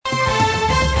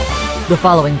The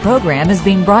following program is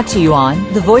being brought to you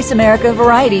on the Voice America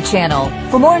Variety Channel.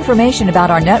 For more information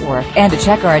about our network and to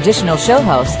check our additional show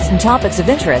hosts and topics of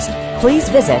interest, please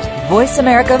visit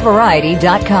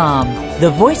voiceamericavariety.com.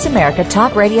 The Voice America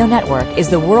Talk Radio Network is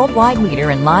the worldwide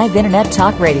leader in live Internet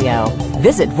talk radio.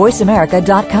 Visit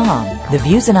voiceamerica.com. The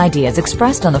views and ideas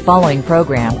expressed on the following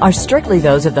program are strictly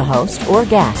those of the host or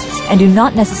guests and do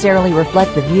not necessarily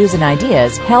reflect the views and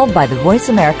ideas held by the Voice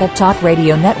America Talk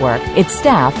Radio Network, its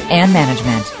staff, and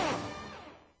management.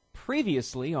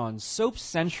 Previously on Soap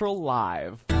Central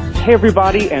Live. Hey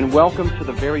everybody, and welcome to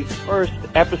the very first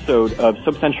episode of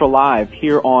Soap Central Live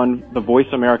here on the Voice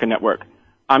America Network.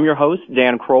 I'm your host,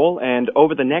 Dan Kroll, and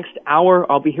over the next hour,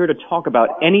 I'll be here to talk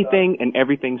about anything and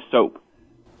everything soap.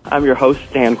 I'm your host,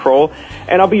 Dan Kroll,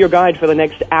 and I'll be your guide for the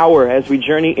next hour as we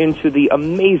journey into the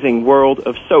amazing world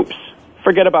of soaps.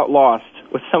 Forget about Lost.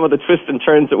 With some of the twists and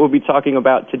turns that we'll be talking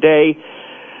about today,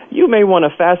 you may want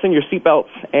to fasten your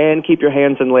seatbelts and keep your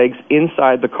hands and legs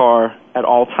inside the car at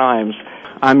all times.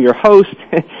 I'm your host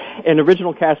and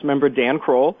original cast member, Dan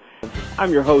Kroll.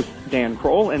 I'm your host, Dan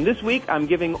Kroll, and this week I'm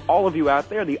giving all of you out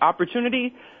there the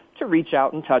opportunity to reach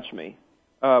out and touch me.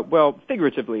 Well,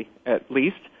 figuratively, at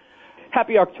least.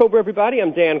 Happy October, everybody.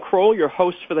 I'm Dan Kroll, your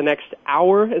host for the next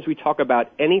hour as we talk about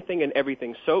anything and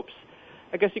everything soaps.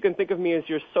 I guess you can think of me as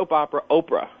your soap opera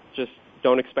Oprah. Just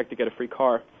don't expect to get a free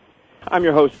car. I'm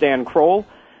your host, Dan Kroll,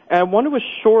 and I want to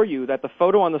assure you that the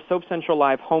photo on the Soap Central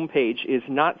Live homepage is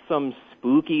not some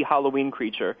spooky Halloween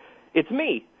creature. It's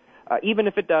me, even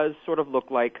if it does sort of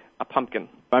look like a pumpkin.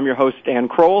 I'm your host, Dan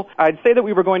Kroll. I'd say that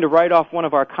we were going to write off one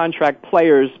of our contract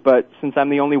players, but since I'm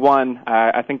the only one,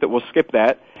 I think that we'll skip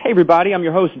that. Hey, everybody, I'm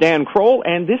your host, Dan Kroll,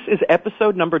 and this is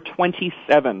episode number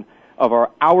 27 of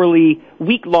our hourly,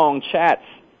 week-long chats,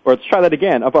 or let's try that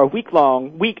again, of our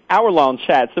hour-long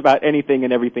chats about anything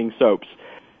and everything soaps.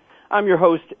 I'm your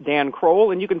host, Dan Kroll,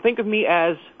 and you can think of me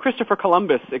as Christopher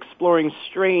Columbus exploring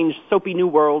strange, soapy new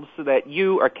worlds so that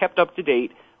you are kept up to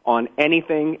date on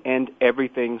anything and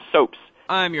everything soaps.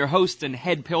 I'm your host and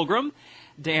head pilgrim,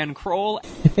 Dan Kroll.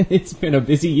 It's been a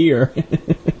busy year.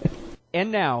 And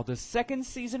now, the second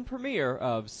season premiere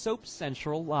of Soap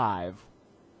Central Live.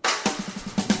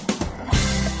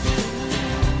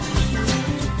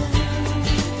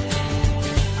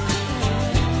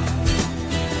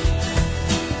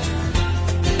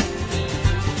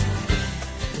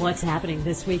 What's happening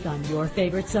this week on your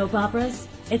favorite soap operas?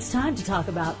 It's time to talk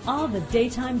about all the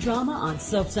daytime drama on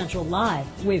Soap Central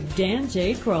Live with Dan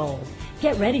J. Kroll.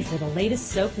 Get ready for the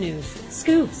latest soap news,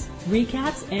 scoops,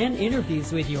 recaps, and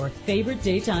interviews with your favorite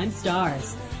daytime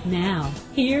stars. Now,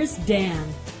 here's Dan.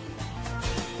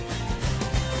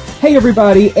 Hey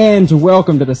everybody, and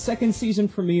welcome to the second season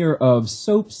premiere of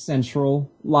Soap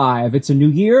Central Live. It's a new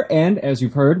year, and as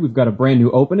you've heard, we've got a brand new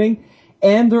opening,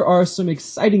 and there are some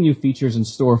exciting new features in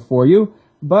store for you.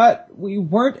 But we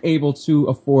weren't able to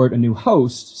afford a new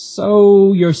host,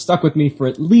 so you're stuck with me for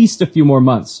at least a few more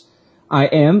months. I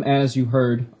am, as you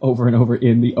heard over and over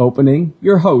in the opening,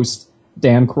 your host,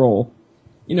 Dan Kroll.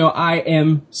 You know, I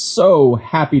am so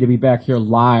happy to be back here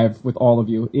live with all of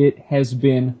you. It has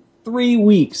been 3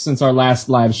 weeks since our last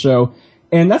live show,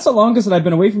 and that's the longest that I've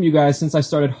been away from you guys since I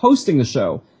started hosting the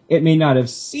show. It may not have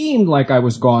seemed like I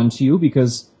was gone to you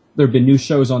because there have been new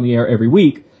shows on the air every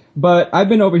week, but I've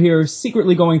been over here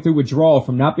secretly going through withdrawal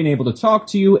from not being able to talk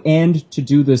to you and to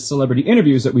do the celebrity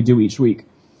interviews that we do each week.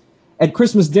 At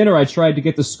Christmas dinner, I tried to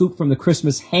get the scoop from the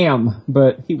Christmas ham,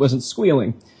 but he wasn't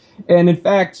squealing. And in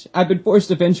fact, I've been forced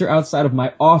to venture outside of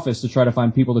my office to try to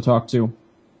find people to talk to.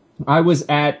 I was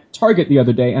at Target the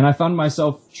other day, and I found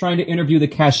myself trying to interview the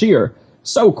cashier.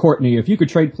 So, Courtney, if you could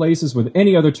trade places with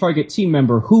any other Target team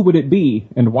member, who would it be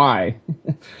and why?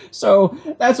 So,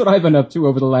 that's what I've been up to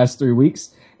over the last 3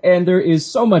 weeks. And there is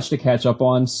so much to catch up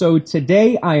on. So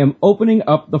today I am opening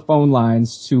up the phone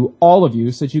lines to all of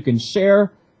you so that you can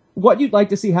share what you'd like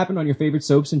to see happen on your favorite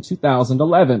soaps in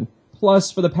 2011.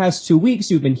 Plus, for the past 2 weeks,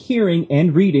 you've been hearing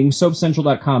and reading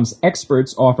SoapCentral.com's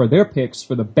experts offer their picks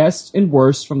for the best and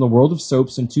worst from the world of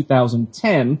soaps in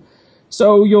 2010.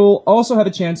 So you'll also have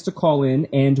a chance to call in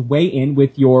and weigh in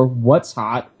with your what's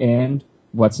hot and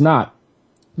what's not.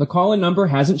 The call-in number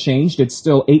hasn't changed. It's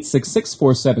still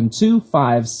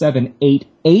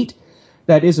 866-472-5788.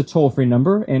 That is a toll-free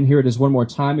number, and here it is one more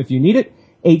time if you need it.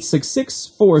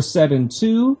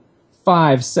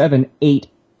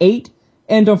 866-472-5788.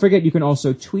 And don't forget, you can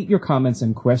also tweet your comments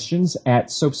and questions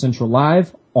at Soap Central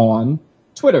Live on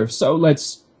Twitter. So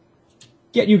let's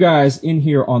get you guys in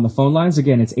here on the phone lines.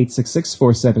 Again, it's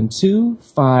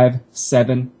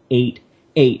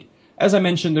 866-472-5788. As I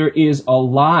mentioned, there is a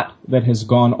lot that has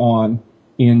gone on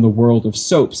in the world of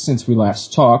soaps since we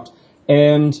last talked.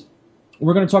 And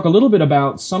we're going to talk a little bit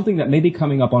about something that may be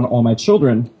coming up on All My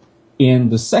Children in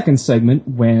the second segment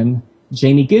when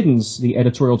Jamie Giddens, the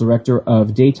editorial director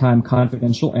of Daytime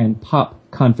Confidential and Pop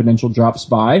Confidential, drops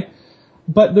by.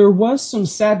 But there was some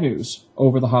sad news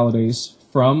over the holidays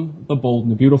from The Bold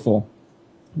and the Beautiful.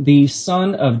 The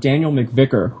son of Daniel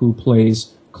McVicker, who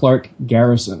plays Clark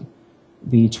Garrison,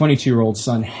 the 22-year-old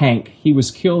son, Hank, he was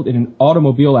killed in an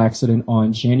automobile accident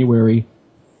on January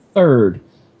 3rd.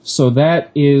 So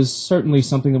that is certainly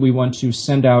something that we want to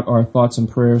send out our thoughts and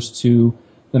prayers to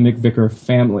the McVicker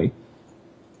family.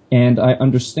 And I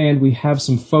understand we have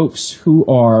some folks who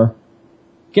are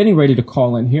getting ready to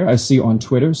call in here, I see on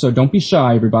Twitter. So don't be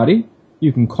shy, everybody.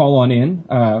 You can call on in.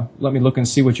 Let me look and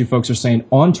see what you folks are saying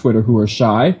on Twitter who are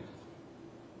shy.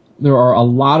 There are a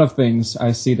lot of things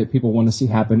I see that people want to see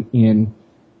happen in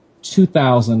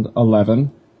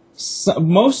 2011. So,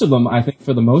 most of them, I think,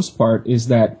 for the most part, is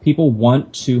that people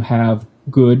want to have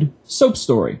good soap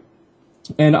story.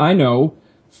 And I know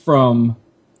from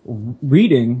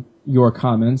reading your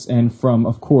comments and from,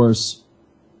 of course,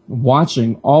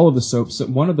 watching all of the soaps that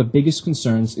one of the biggest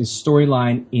concerns is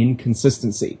storyline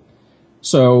inconsistency.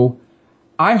 So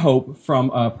I hope from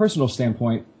a personal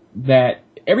standpoint that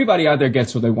everybody out there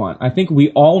gets what they want. I think we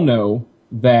all know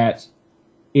that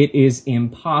it is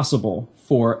impossible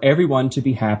for everyone to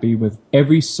be happy with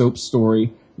every soap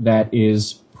story that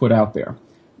is put out there,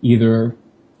 either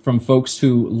from folks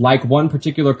who like one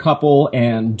particular couple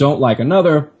and don't like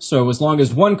another. So as long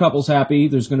as one couple's happy,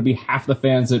 there's going to be half the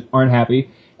fans that aren't happy.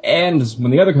 And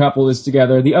when the other couple is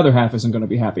together, the other half isn't going to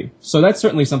be happy. So that's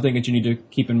certainly something that you need to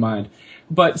keep in mind.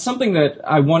 But something that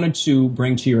I wanted to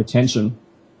bring to your attention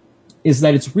is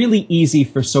that it's really easy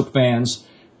for soap fans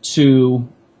to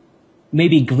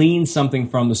maybe glean something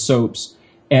from the soaps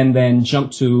and then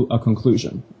jump to a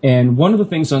conclusion. And one of the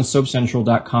things on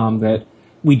SoapCentral.com that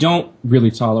we don't really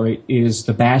tolerate is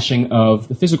the bashing of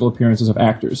the physical appearances of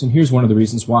actors. And here's one of the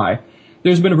reasons why.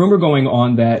 There's been a rumor going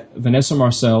on that Vanessa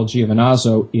Marcel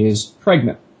Giovinazzo is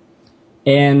pregnant.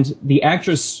 And the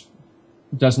actress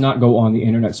does not go on the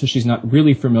internet, so she's not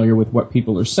really familiar with what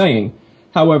people are saying.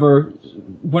 However,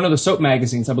 one of the soap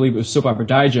magazines, I believe it was Soap Opera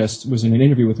Digest, was in an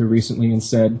interview with her recently and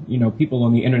said, you know, people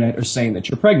on the internet are saying that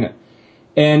you're pregnant.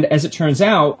 And as it turns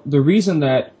out, the reason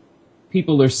that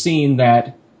people are seeing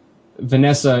that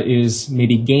Vanessa is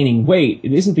maybe gaining weight,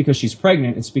 it isn't because she's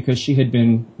pregnant, it's because she had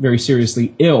been very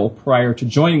seriously ill prior to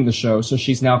joining the show, so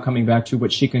she's now coming back to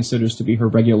what she considers to be her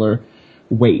regular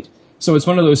weight. So it's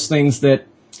one of those things that,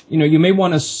 you know, you may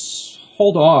want to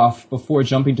hold off before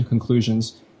jumping to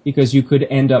conclusions, because you could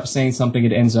end up saying something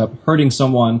that ends up hurting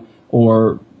someone,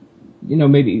 or, you know,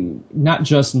 maybe not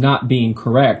just not being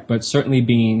correct, but certainly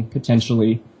being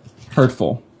potentially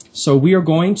hurtful. So we are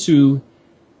going to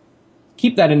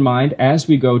keep that in mind as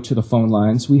we go to the phone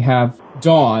lines. We have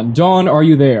Dawn. Dawn, are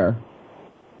you there?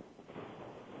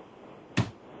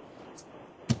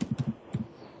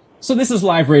 So this is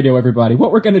live radio, everybody.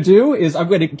 What we're going to do is I'm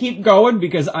going to keep going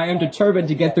because I am determined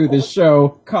to get through this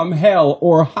show come hell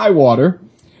or high water.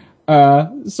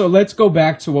 So let's go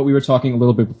back to what we were talking a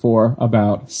little bit before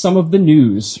about some of the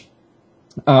news.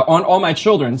 On All My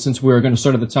Children, since we're going to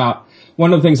start at the top,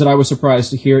 one of the things that I was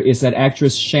surprised to hear is that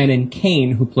actress Shannon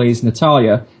Kane, who plays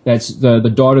Natalia, that's the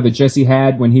daughter that Jesse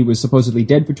had when he was supposedly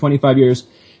dead for 25 years,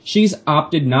 she's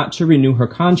opted not to renew her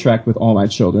contract with All My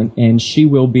Children, and she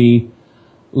will be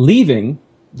leaving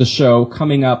the show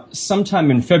coming up sometime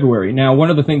in February. Now, one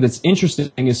of the things that's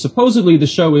interesting is supposedly the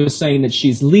show is saying that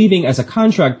she's leaving as a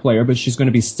contract player, but she's going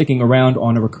to be sticking around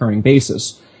on a recurring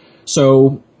basis.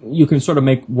 So you can sort of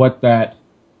make what that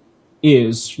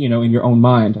is, you know, in your own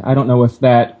mind. I don't know if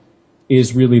that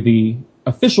is really the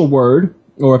official word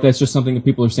or if that's just something that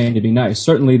people are saying to be nice.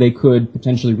 Certainly they could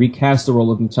potentially recast the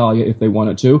role of Natalia if they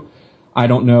wanted to. I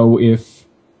don't know if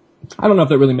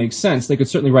that really makes sense. They could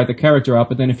certainly write the character out,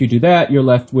 but then if you do that, you're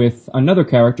left with another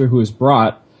character who is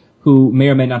Brat, who may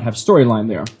or may not have storyline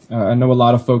there. I know a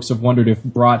lot of folks have wondered if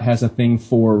Brat has a thing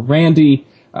for Randy.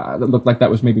 That looked like that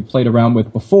was maybe played around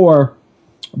with before,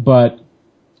 but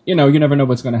you know, you never know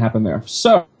what's going to happen there.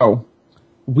 So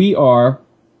we are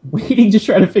waiting to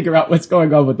try to figure out what's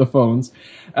going on with the phones.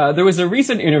 There was a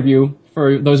recent interview,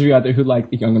 for those of you out there who like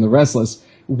The Young and the Restless,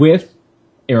 with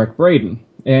Eric Braeden.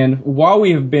 And while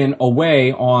we have been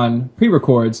away on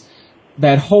pre-records,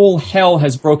 that whole hell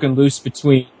has broken loose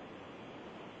between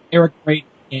Eric Braeden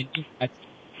and Neil Patrick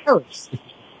Harris.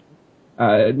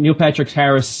 Neil Patrick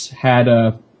Harris had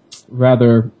a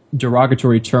rather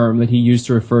derogatory term that he used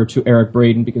to refer to Eric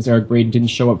Braeden because Eric Braeden didn't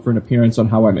show up for an appearance on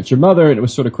How I Met Your Mother, and it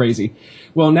was sort of crazy.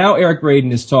 Well, now Eric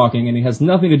Braeden is talking, and it has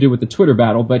nothing to do with the Twitter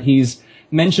battle, but he's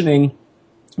mentioning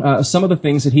some of the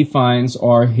things that he finds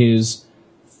are his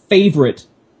favorite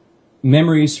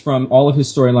memories from all of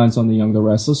his storylines on The Young and the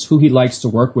Restless, who he likes to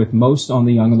work with most on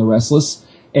The Young and the Restless,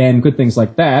 and good things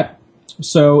like that.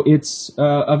 So it's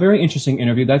a very interesting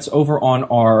interview. That's over on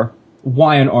our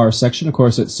Y&R section, of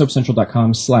course, at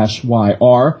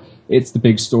soapcentral.com/YR. It's the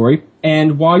big story.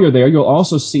 And while you're there, you'll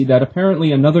also see that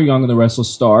apparently another Young and the Restless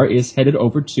star is headed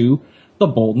over to The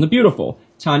Bold and the Beautiful.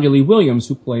 Tanya Lee Williams,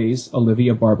 who plays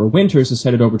Olivia Barber Winters, is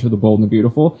headed over to The Bold and the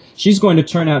Beautiful. She's going to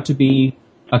turn out to be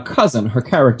a cousin. Her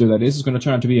character, that is going to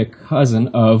turn out to be a cousin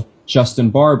of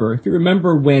Justin Barber. If you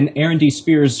remember when Aaron D.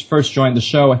 Spears first joined the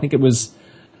show, I think it was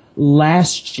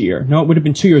last year. No, it would have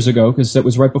been 2 years ago, because that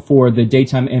was right before the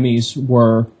daytime Emmys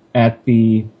were at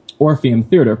the Orpheum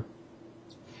Theater.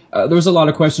 There was a lot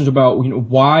of questions about,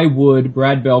 why would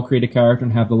Brad Bell create a character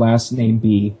and have the last name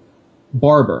be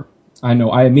Barber? I know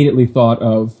I immediately thought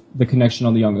of the connection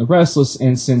on The Young and the Restless,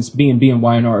 and since B&B and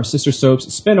Y&R are sister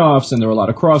soaps, spin-offs, and there are a lot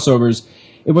of crossovers,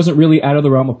 it wasn't really out of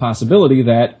the realm of possibility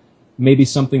that maybe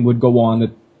something would go on,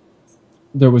 that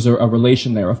there was a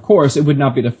relation there. Of course, it would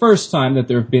not be the first time that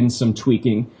there have been some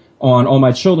tweaking. On All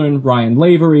My Children, Ryan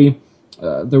Lavery,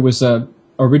 there was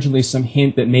originally some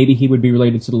hint that maybe he would be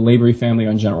related to the Lavery family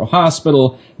on General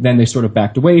Hospital. Then they sort of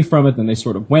backed away from it. Then they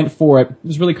sort of went for it. It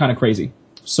was really kind of crazy.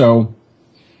 So,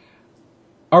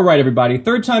 all right, everybody.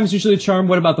 Third time is usually a charm.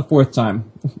 What about the fourth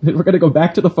time? We're going to go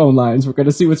back to the phone lines. We're going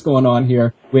to see what's going on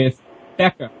here with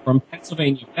Becca from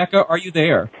Pennsylvania. Becca, are you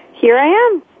there? Here I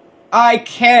am. I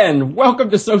can.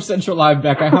 Welcome to Soap Central Live,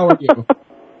 Becca. How are you?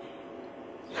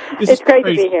 It's great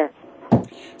to be here.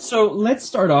 So let's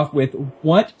start off with,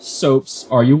 what soaps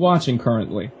are you watching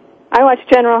currently? I watch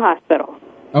General Hospital.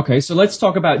 Okay, so let's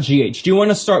talk about GH. Do you want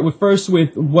to start first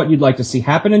with what you'd like to see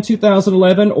happen in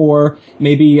 2011, or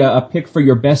maybe a pick for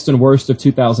your best and worst of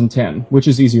 2010? Which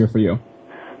is easier for you?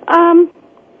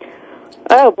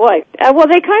 Oh boy. Well,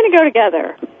 they kind of go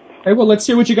together. Okay, well, let's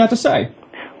hear what you got to say.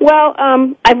 Well,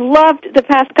 I've loved the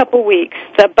past couple weeks,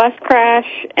 the bus crash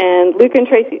and Luke and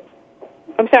Tracy.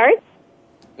 I'm sorry?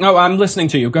 No, I'm listening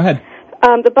to you. Go ahead.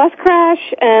 The bus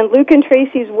crash and Luke and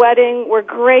Tracy's wedding were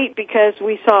great because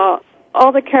we saw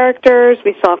all the characters,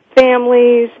 we saw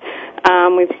families,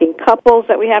 we've seen couples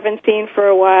that we haven't seen for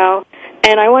a while,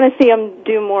 and I want to see them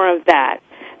do more of that.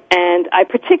 And I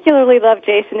particularly love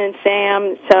Jason and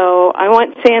Sam, so I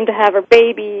want Sam to have her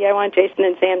baby, I want Jason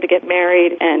and Sam to get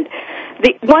married, and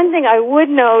the one thing I would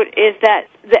note is that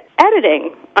the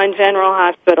editing on General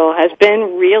Hospital has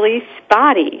been really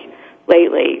spotty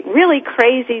lately. Really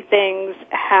crazy things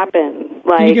happen.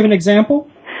 Can you give an example?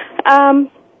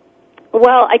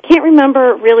 Well, I can't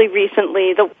remember really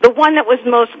recently. The one that was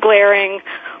most glaring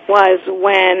was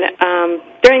when,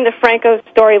 during the Franco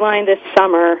storyline this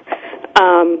summer,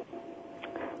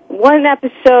 one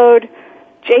episode,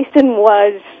 Jason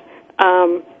was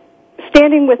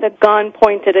standing with a gun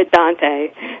pointed at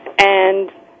Dante, and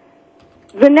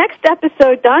the next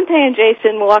episode, Dante and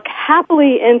Jason walk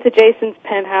happily into Jason's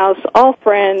penthouse, all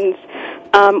friends.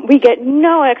 We get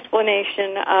no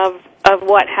explanation of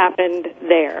what happened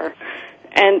there.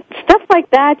 And stuff like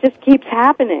that just keeps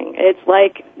happening. It's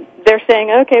like they're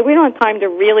saying, okay, we don't have time to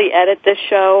really edit this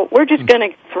show. We're just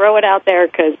going to throw it out there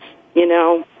because,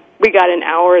 we got an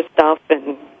hour of stuff.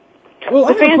 And well,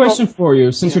 I have a question for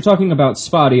you, since you're talking about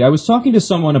spotty. I was talking to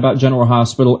someone about General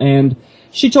Hospital, and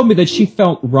she told me that she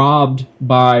felt robbed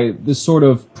by the sort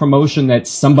of promotion that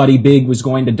somebody big was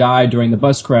going to die during the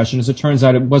bus crash, and as it turns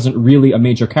out, it wasn't really a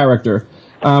major character.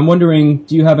 I'm wondering,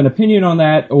 do you have an opinion on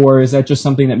that, or is that just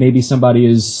something that maybe somebody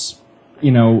is,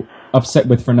 upset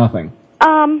with for nothing?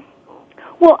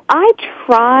 Well, I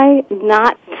try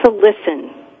not to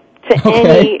listen to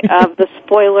any of the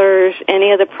spoilers,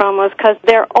 any of the promos, because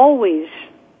they're always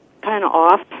kind of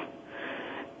off.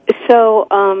 So,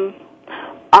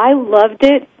 I loved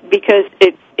it because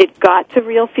it got to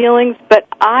real feelings, but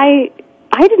I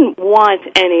didn't want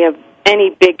any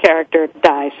big character to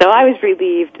die, so I was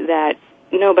relieved that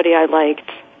nobody I liked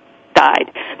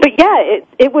died. But yeah,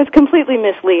 it was completely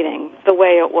misleading the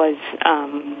way it was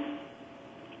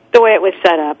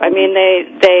set up. I mean,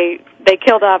 they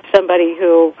killed off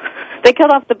they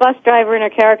killed off the bus driver and a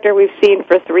character we've seen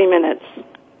for 3 minutes.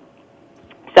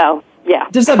 So, yeah.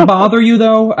 Does that bother you,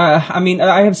 though? I mean,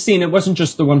 I have seen, it wasn't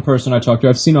just the one person I talked to,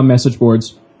 I've seen on message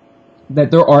boards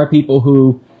that there are people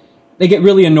who, they get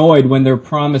really annoyed when they're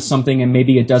promised something and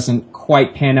maybe it doesn't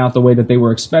quite pan out the way that they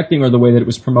were expecting or the way that it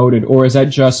was promoted, or is that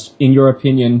just, in your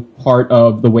opinion, part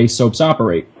of the way soaps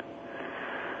operate?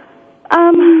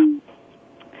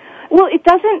 Well, it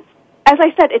doesn't, as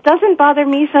I said, it doesn't bother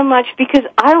me so much because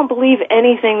I don't believe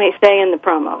anything they say in the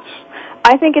promos.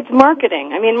 I think it's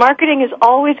marketing. I mean, marketing is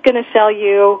always going to sell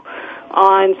you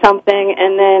on something,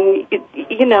 and then,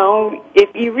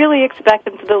 if you really expect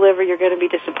them to deliver, you're going to be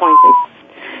disappointed.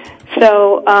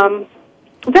 So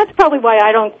that's probably why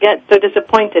I don't get so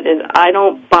disappointed, is I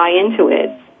don't buy into it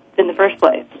in the first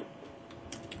place.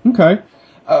 Okay.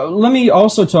 Let me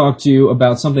also talk to you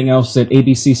about something else that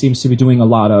ABC seems to be doing a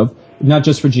lot of, not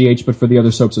just for GH, but for the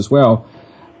other soaps as well,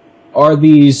 are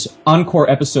these encore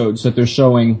episodes that they're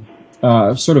showing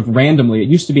sort of randomly. It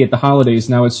used to be at the holidays.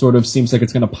 Now it sort of seems like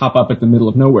it's going to pop up at the middle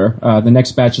of nowhere. The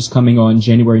next batch is coming on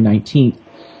January 19th.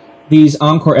 These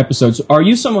encore episodes, are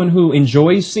you someone who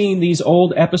enjoys seeing these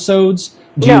old episodes?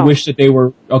 Do you wish that they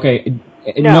were,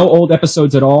 no old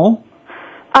episodes at all?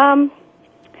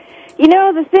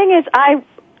 The thing is, I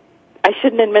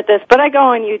shouldn't admit this, but I go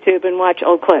on YouTube and watch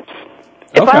old clips.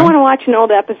 If I want to watch an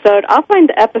old episode, I'll find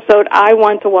the episode I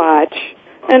want to watch,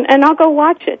 and I'll go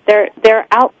watch it. They're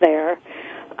out there.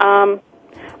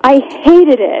 I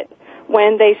hated it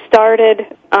when they started,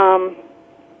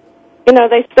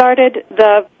 they started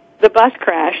the bus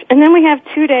crash, and then we have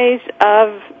 2 days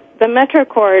of the Metro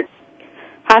Court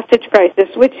hostage crisis,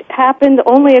 which happened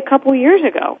only a couple years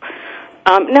ago.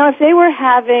 Now, if they were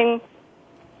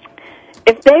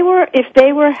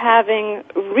having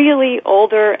really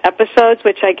older episodes,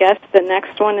 which I guess the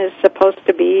next one is supposed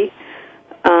to be,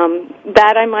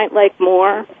 that I might like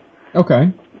more.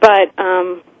 Okay. But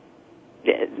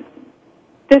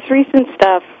this recent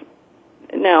stuff,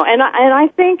 no. And I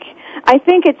think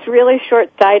it's really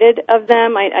short-sighted of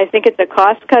them. I think it's a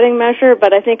cost-cutting measure,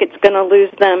 but I think it's going to lose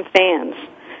them fans,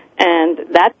 and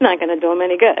that's not going to do them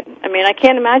any good. I mean, I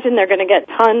can't imagine they're going to get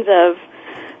tons of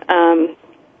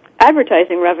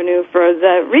advertising revenue for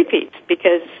the repeats,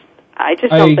 because I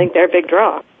just don't think they're a big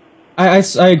draw. I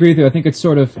agree with you. I think it's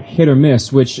sort of hit or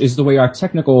miss, which is the way our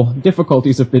technical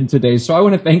difficulties have been today. So I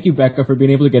want to thank you, Becca, for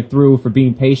being able to get through, for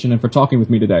being patient, and for talking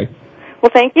with me today. Well,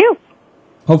 thank you.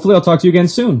 Hopefully I'll talk to you again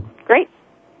soon. Great.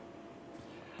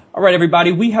 All right,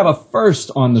 everybody, we have a first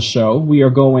on the show. We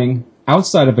are going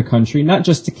outside of the country, not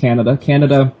just to Canada.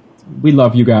 Canada, we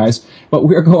love you guys, but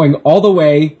we're going all the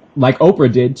way, like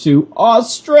Oprah did, to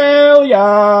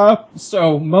Australia.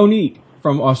 So, Monique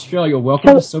from Australia,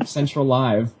 welcome to Soap Central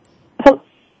Live.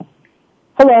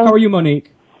 Hello. How are you,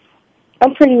 Monique?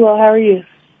 I'm pretty well. How are you?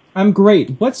 I'm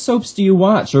great. What soaps do you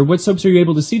watch, or what soaps are you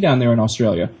able to see down there in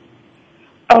Australia?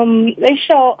 They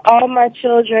show All My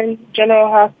Children, General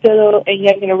Hospital, and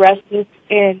Young and the Restless,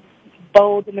 and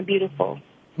Bold and the Beautiful.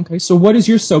 Okay, so what is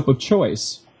your soap of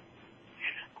choice?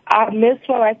 I miss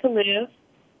One Life to Live.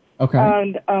 Okay.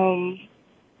 And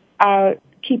I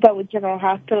keep up with General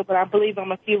Hospital, but I believe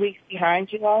I'm a few weeks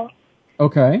behind you all.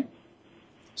 Okay.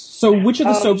 So which of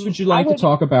the soaps would you like to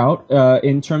talk about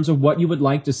in terms of what you would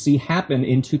like to see happen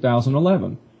in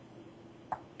 2011?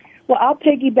 Well, I'll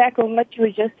piggyback on what you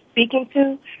were just speaking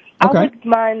to. Okay. I wouldn't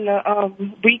mind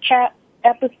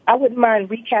I wouldn't mind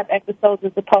recap episodes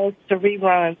as opposed to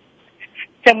reruns,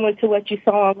 similar to what you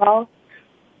saw on Lost.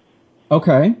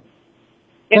 Okay.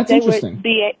 That's interesting.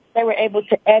 They were able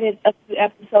to edit a few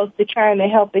episodes to try and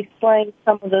help explain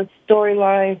some of the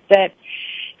storylines that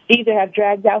either have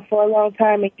dragged out for a long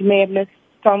time and you may have missed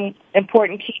some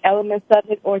important key elements of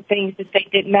it, or things that they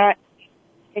did not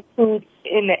include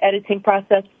in the editing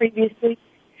process previously.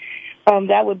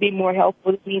 That would be more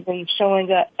helpful than even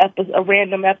showing a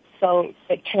random episode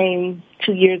that came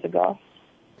 2 years ago.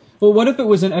 Well, what if it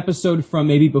was an episode from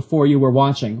maybe before you were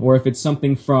watching, or if it's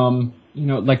something from,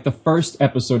 like the first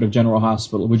episode of General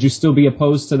Hospital? Would you still be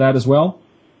opposed to that as well?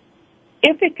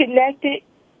 If it connected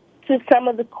to some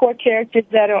of the core characters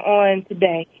that are on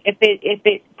today, if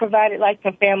it provided like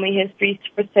some family histories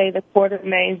for, say, the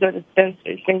Quartermains or the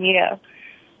Spencers, then yeah.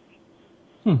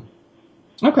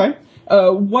 Okay.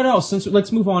 What else?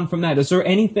 Let's move on from that. Is there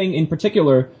anything in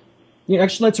particular?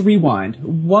 Actually, let's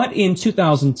rewind. What in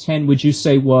 2010 would you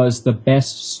say was the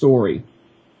best story?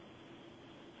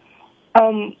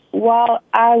 While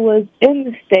I was in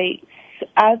the States,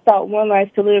 I thought One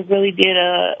Life to Live really did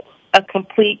a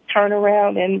complete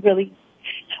turnaround and really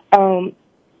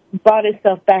brought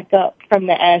itself back up from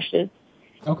the ashes.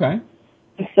 Okay.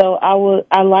 So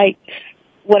I liked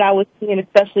what I was seeing,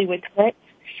 especially with Clint.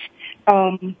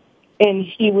 And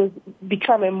he was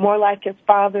becoming more like his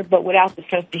father, but without the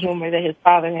sense of humor that his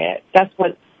father had. That's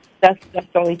the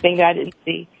only thing that I didn't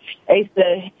see.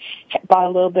 Asa brought a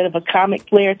little bit of a comic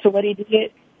flair to what he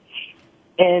did,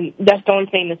 and that's the only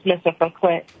thing that's missing from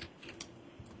Clint.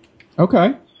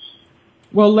 Okay.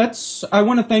 Well, I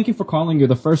want to thank you for calling. You're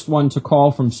the first one to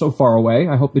call from so far away.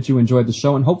 I hope that you enjoyed the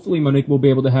show, and hopefully, Monique, will be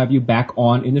able to have you back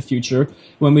on in the future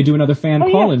when we do another fan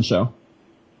call-in show.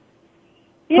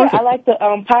 Yeah, Perfect. I like the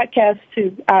podcast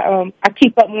too. I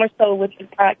keep up more so with the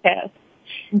podcast.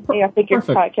 Yeah, I think your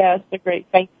Perfect. podcasts are great.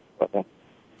 Thank you for them.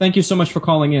 Thank you so much for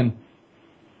calling in.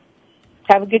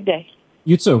 Have a good day.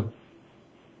 You too.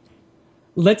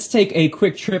 Let's take a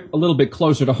quick trip a little bit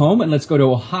closer to home, and let's go to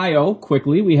Ohio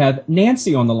quickly. We have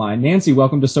Nancy on the line. Nancy,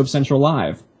 welcome to Soap Central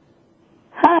Live.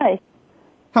 Hi.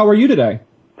 How are you today?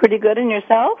 Pretty good, and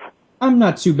yourself? I'm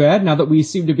not too bad. Now that we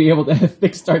seem to be able to have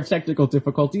fixed our technical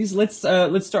difficulties, let's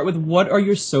start with, what are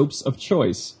your soaps of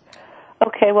choice?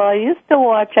 Okay, well, I used to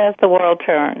watch As the World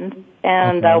Turns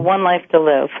and Okay. One Life to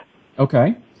Live.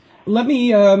 Okay. Let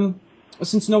me,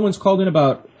 since no one's called in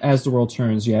about As the World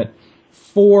Turns yet,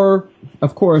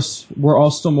 of course, we're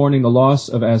all still mourning the loss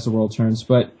of As the World Turns,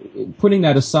 but putting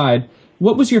that aside,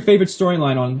 what was your favorite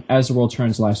storyline on As the World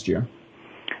Turns last year?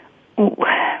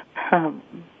 I'm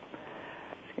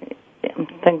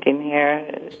thinking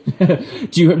here.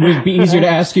 Would it be easier to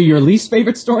ask you your least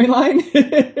favorite storyline?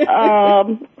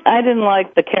 I didn't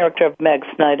like the character of Meg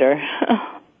Snyder.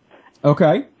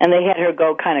 Okay. And they had her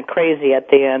go kind of crazy at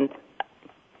the end.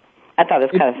 I thought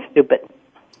it was kind of stupid.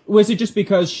 Was it just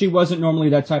because she wasn't normally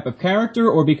that type of character,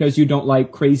 or because you don't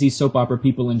like crazy soap opera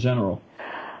people in general?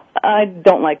 I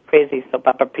don't like crazy soap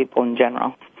opera people in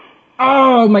general.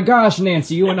 Oh my gosh,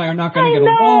 Nancy, you and I are not going to get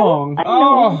along. I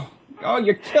know. Oh,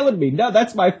 you're killing me. No,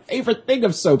 that's my favorite thing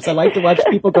of soaps. I like to watch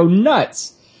people go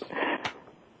nuts.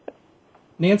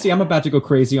 Nancy, I'm about to go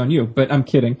crazy on you, but I'm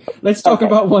kidding. Let's talk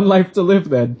about One Life to Live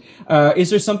then. Is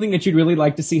there something that you'd really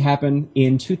like to see happen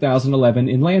in 2011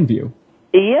 in Landview?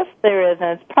 Yes, there is,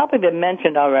 and it's probably been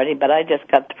mentioned already, but I just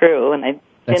got through, and I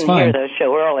didn't hear the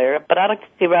show earlier. But I'd like to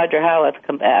see Roger Howarth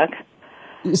come back.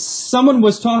 Someone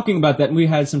was talking about that, and we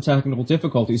had some technical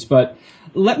difficulties, but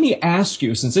let me ask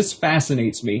you, since this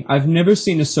fascinates me, I've never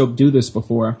seen a soap do this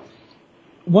before.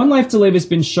 One Life to Live has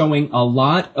been showing a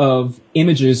lot of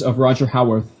images of Roger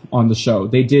Howarth on the show.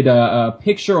 They did a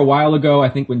picture a while ago, I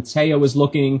think when Taya was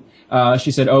looking.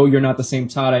 She said, "Oh, you're not the same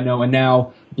Todd I know." And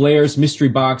now Blair's mystery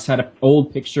box had an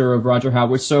old picture of Roger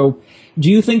Howarth. So do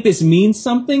you think this means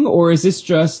something, or is this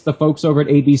just the folks over at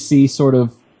ABC sort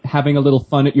of having a little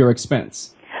fun at your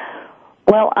expense?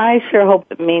 Well, I sure hope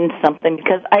it means something,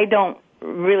 because I don't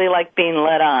really like being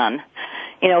led on.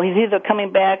 You know, he's either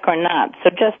coming back or not, so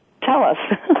just tell us.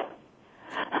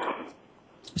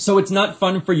 So it's not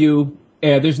fun for you.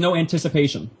 There's no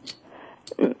anticipation.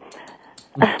 There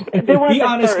was Be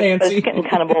honest, first, Nancy. but it's getting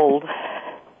kind of old.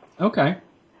 Okay.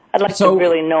 I'd like to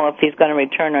really know if he's going to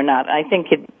return or not. I think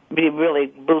it'd be really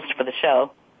boost for the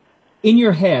show. In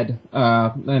your head,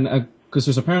 and because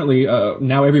there's apparently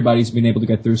now everybody's been able to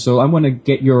get through, so I want to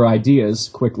get your ideas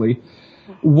quickly.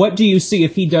 What do you see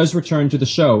if he does return to the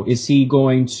show? Is he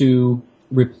going to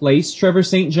replace Trevor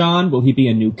St. John? Will he be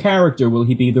a new character? Will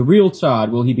he be the real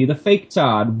Todd? Will he be the fake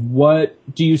Todd? What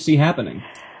do you see happening?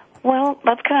 Well,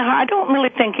 that's kind of hard. I don't really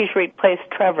think he should replace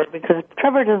Trevor, because if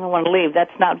Trevor doesn't want to leave,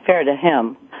 that's not fair to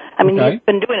him. I mean, he's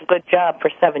been doing a good job for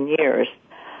 7 years.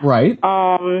 Right.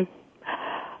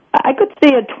 I could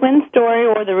see a twin story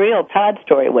or the real Todd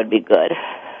story would be good.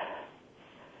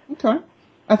 Okay.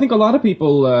 I think a lot of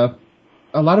people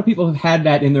have had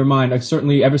that in their mind. Like,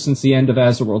 certainly ever since the end of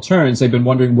As the World Turns, they've been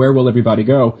wondering, where will everybody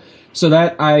go? So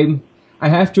that I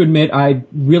have to admit, I'd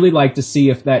really like to see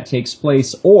if that takes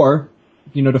place, or,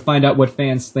 you know, to find out what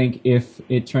fans think if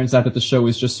it turns out that the show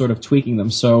is just sort of tweaking them.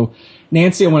 So,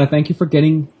 Nancy, I want to thank you for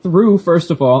getting through,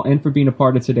 first of all, and for being a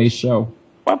part of today's show.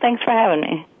 Well, thanks for having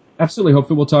me. Absolutely.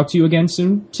 Hopefully we'll talk to you again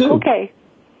soon, too. Okay.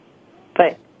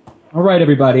 Bye. All right,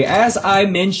 everybody. As I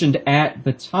mentioned at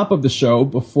the top of the show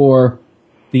before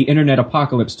the internet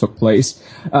apocalypse took place,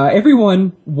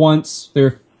 everyone wants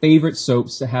their favorite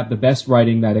soaps to have the best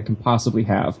writing that it can possibly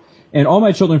have. And All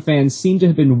My Children fans seem to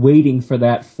have been waiting for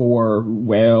that for,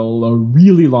 well, a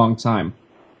really long time.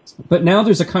 But now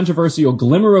there's a controversial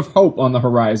glimmer of hope on the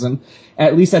horizon.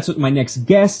 At least that's what my next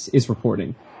guest is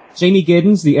reporting. Jamie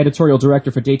Giddens, the editorial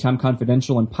director for Daytime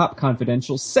Confidential and Pop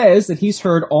Confidential, says that he's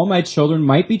heard All My Children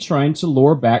might be trying to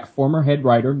lure back former head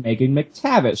writer Megan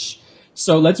McTavish.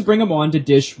 So let's bring him on to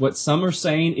dish what some are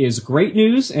saying is great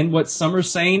news and what some are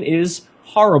saying is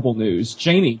horrible news.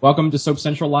 Jamie, welcome to Soap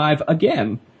Central Live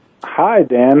again. Hi,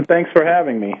 Dan. Thanks for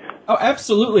having me. Oh,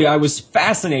 absolutely. I was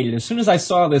fascinated. As soon as I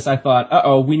saw this, I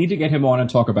thought, we need to get him on and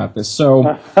talk about this. So,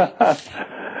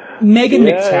 Megan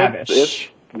McTavish. It's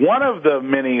one of the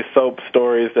many soap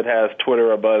stories that has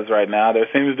Twitter abuzz right now. There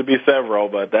seems to be several,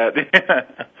 but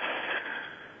that...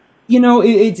 You know,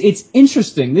 it's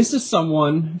interesting. This is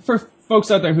someone, for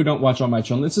folks out there who don't watch All My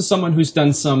Children, this is someone who's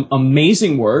done some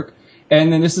amazing work,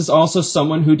 and then this is also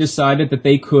someone who decided that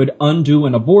they could undo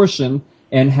an abortion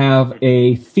and have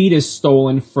a fetus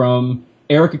stolen from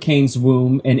Erica Kane's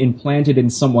womb and implanted in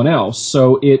someone else.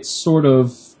 So it's sort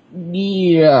of,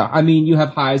 yeah, I mean, you have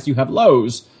highs, you have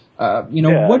lows.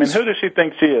 Who does she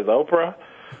think she is, Oprah?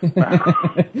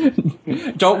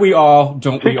 Don't we all?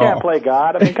 She can't play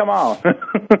God. I mean, come on.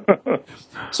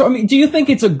 So, I mean, do you think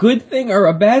it's a good thing or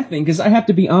a bad thing? Because I have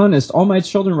to be honest, all my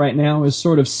children right now is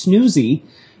sort of snoozy,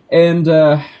 and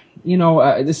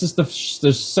this is the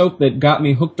soap that got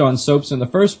me hooked on soaps in the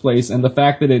first place, and the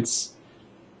fact that it's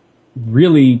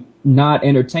really not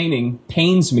entertaining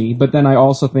pains me. But then I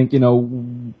also think,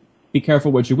 be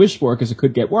careful what you wish for, because it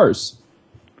could get worse.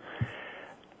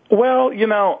 Well,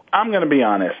 I'm going to be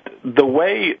honest. The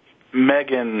way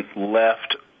Megan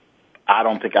left, I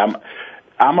don't think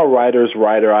I'm a writer's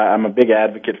writer. I'm a big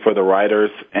advocate for the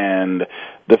writers, and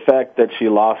the fact that she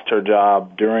lost her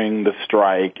job during the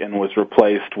strike and was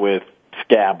replaced with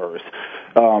scabbers,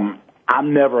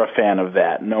 I'm never a fan of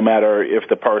that, no matter if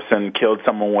the person killed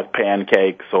someone with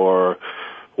pancakes or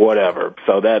whatever.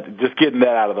 So that, just getting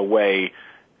that out of the way,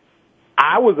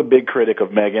 I was a big critic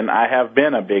of Megan. I have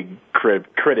been a big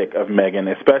critic of Megan,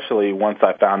 especially once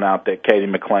I found out that Katie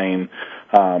McLean,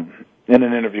 in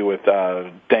an interview with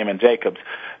Damon Jacobs,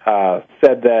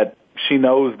 said that she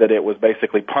knows that it was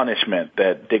basically punishment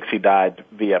that Dixie died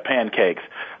via pancakes.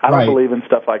 I don't believe in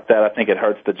stuff like that. I think it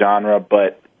hurts the genre.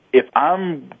 But if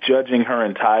I'm judging her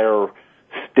entire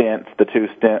stints,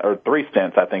 three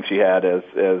stints I think she had as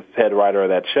head writer of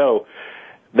that show,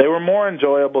 they were more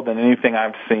enjoyable than anything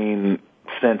I've seen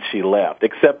since she left,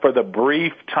 except for the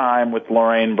brief time with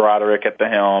Lorraine Broderick at the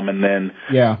helm and then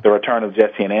the return of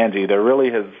Jesse and Angie. There really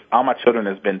has, All My Children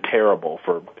has been terrible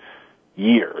for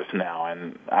years now,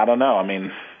 and I don't know. I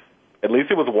mean, at least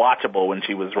it was watchable when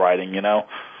she was writing,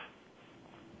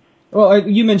 Well,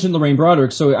 you mentioned Lorraine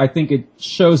Broderick, so I think it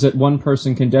shows that one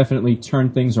person can definitely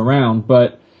turn things around,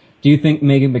 but do you think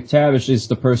Megan McTavish is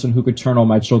the person who could turn All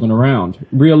My Children around,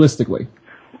 realistically?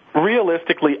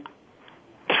 Realistically,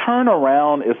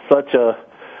 turnaround is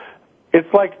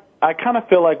it's like, I kind of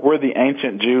feel like we're the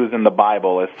ancient Jews in the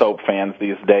Bible as soap fans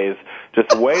these days,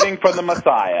 just waiting for the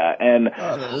Messiah. And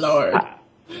oh, Lord.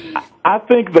 I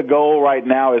think the goal right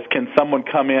now is, can someone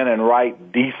come in and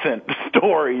write decent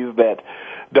stories that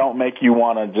don't make you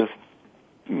want to just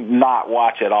not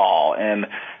watch at all? And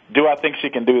do I think she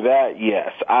can do that?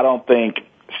 Yes. I don't think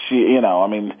she,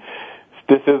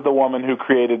 this is the woman who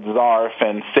created Zarf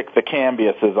and sicked the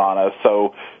Cambiuses on us,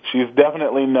 so she's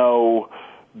definitely no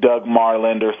Doug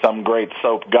Marland or some great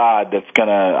soap god that's going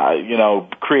to,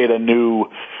 create a new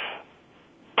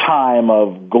time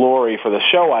of glory for the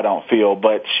show, I don't feel.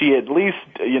 But she at least,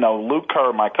 Luke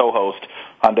Kerr, my co-host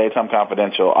on Daytime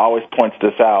Confidential, always points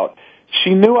this out.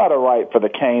 She knew how to write for the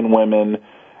Kane women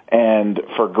and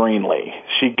for Greenlee.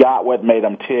 She got what made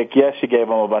them tick. Yes, she gave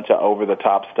them a bunch of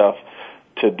over-the-top stuff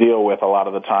to deal with a lot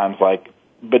of the times, but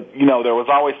there was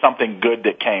always something good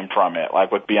that came from it, like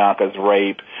with Bianca's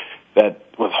rape. That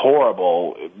was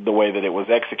horrible, the way that it was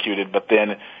executed, but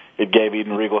then it gave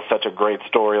Eden Regal such a great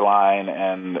storyline,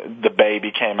 and the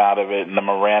baby came out of it, and the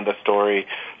Miranda story.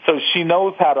 So she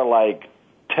knows how to,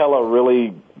 tell a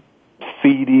really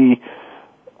seedy,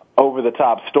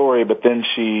 over-the-top story, but then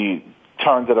she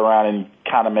turns it around and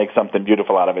kind of makes something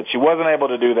beautiful out of it. She wasn't able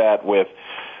to do that with,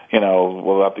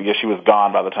 I guess she was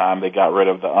gone by the time they got rid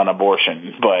of the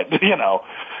unabortion. But,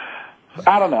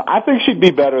 I don't know. I think she'd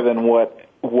be better than what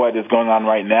is going on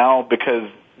right now, because,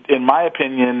 in my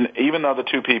opinion, even though the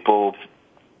two people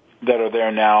that are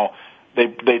there now,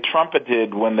 they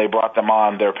trumpeted when they brought them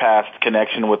on their past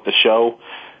connection with the show.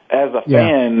 As a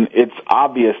fan, it's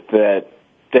obvious that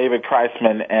David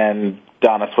Kreisman and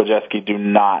Donna Swajewski do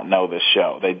not know this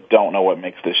show. They don't know what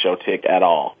makes this show tick at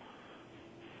all.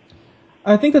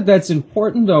 I think that that's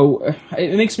important, though.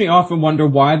 It makes me often wonder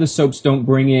why the soaps don't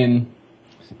bring in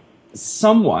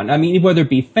someone, whether it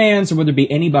be fans or whether it be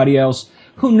anybody else,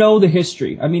 who know the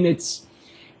history.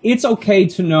 It's okay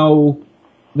to know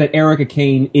that Erica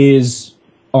Kane is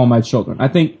All My Children. I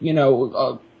think,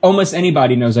 almost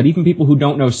anybody knows that. Even people who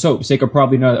don't know soaps, they could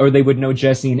probably know, or they would know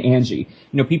Jesse and Angie.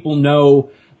 People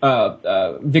know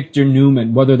Victor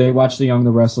Newman, whether they watch The Young,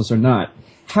 the Restless or not.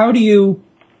 How do you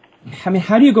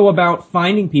go about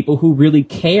finding people who really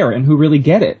care and who really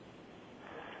get it?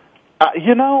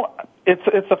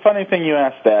 It's a funny thing you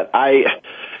ask that. I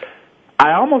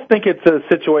almost think it's a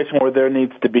situation where there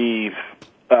needs to be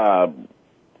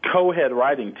co-head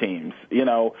writing teams,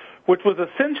 which was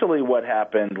essentially what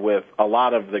happened with a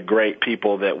lot of the great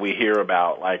people that we hear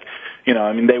about.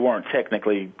 They weren't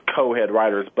technically co-head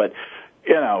writers, but,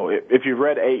 if you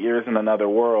read 8 Years in Another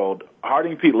World,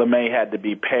 Harding Pete LeMay had to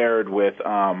be paired with,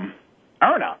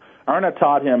 Erna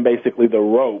taught him basically the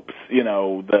ropes,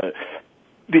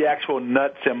 the actual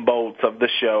nuts and bolts of the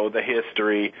show, the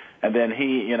history, and then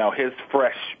he, his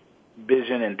fresh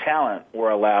vision and talent were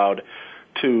allowed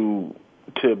to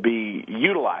be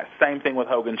utilized. Same thing with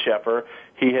Hogan Sheffer.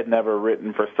 He had never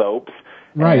written for soaps.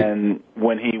 Right. And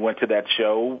when he went to that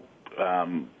show,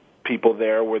 people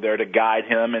there were there to guide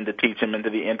him and to teach him into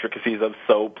the intricacies of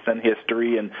soaps and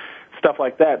history and stuff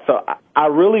like that. So I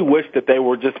really wish that they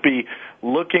would just be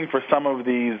looking for some of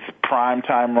these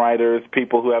primetime writers,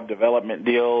 people who have development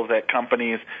deals at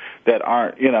companies that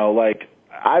aren't, like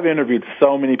I've interviewed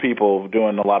so many people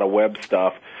doing a lot of web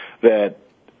stuff that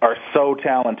are so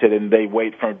talented and they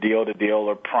wait from deal to deal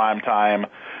or primetime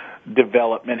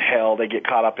development hell. They get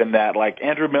caught up in that, like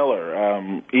Andrew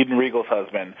Miller, Eden Regal's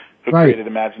husband, who created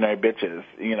Imaginary Bitches.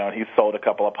 He sold a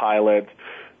couple of pilots.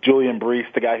 Julian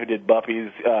Brees, the guy who did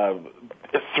Buffy's,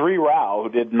 Sri Rao, who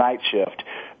did Night Shift.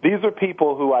 These are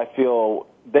people who I feel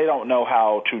they don't know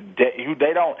how to,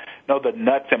 they don't know the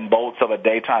nuts and bolts of a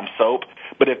daytime soap,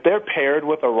 but if they're paired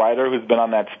with a writer who's been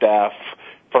on that staff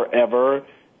forever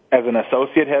as an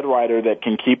associate head writer that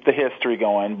can keep the history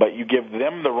going, but you give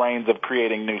them the reins of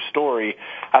creating new story,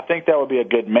 I think that would be a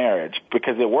good marriage,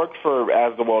 because it worked for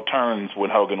As the World Turns when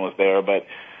Hogan was there, but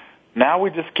now we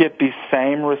just get these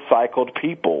same recycled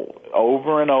people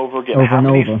over and over again. How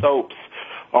many soaps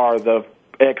are the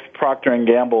ex-Procter &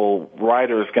 Gamble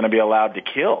writers going to be allowed to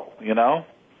kill,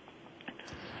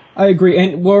 I agree,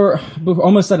 and we're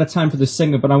almost out of time for this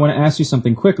segment, but I want to ask you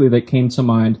something quickly that came to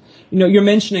mind. You're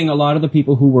mentioning a lot of the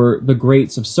people who were the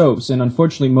greats of soaps, and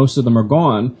unfortunately most of them are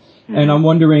gone. Mm-hmm. And I'm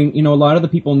wondering, a lot of the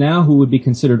people now who would be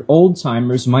considered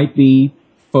old-timers might be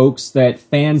folks that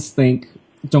fans think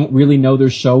don't really know their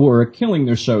show or are killing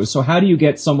their shows. So how do you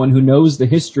get someone who knows the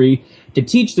history to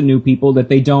teach the new people that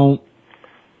they don't,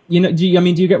 do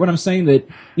you get what I'm saying? That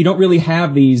you don't really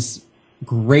have these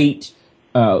great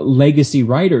legacy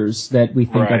writers that we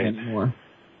think of anymore.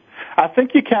 I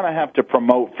think you kind of have to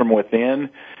promote from within.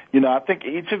 I think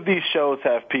each of these shows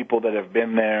have people that have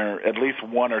been there, at least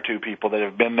one or two people that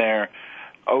have been there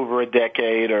over a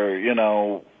decade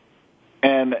or,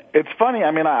 and it's funny.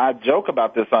 I mean, I joke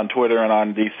about this on Twitter and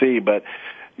on DC, but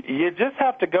you just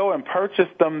have to go and purchase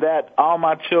them that All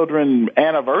My Children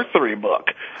anniversary book.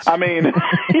 I mean,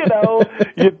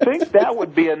 you'd think that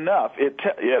would be enough.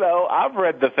 I've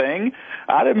read the thing.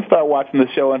 I didn't start watching the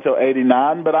show until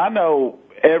 '89, but I know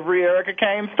every Erica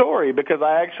Kane story because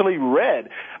I actually read.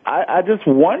 I just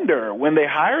wonder, when they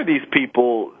hire these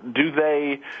people, do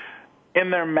they, in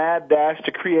their mad dash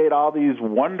to create all these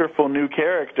wonderful new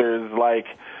characters like,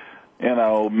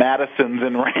 Madisons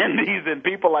and Randys and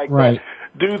people like that,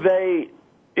 do they,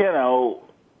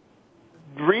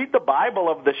 read the Bible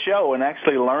of the show and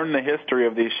actually learn the history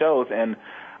of these shows? And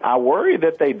I worry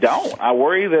that they don't. I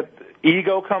worry that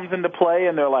ego comes into play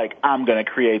and they're like, I'm going to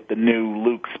create the new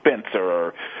Luke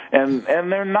Spencer, and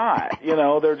they're not.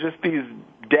 They're just these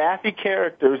daffy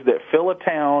characters that fill a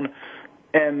town,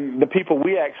 and the people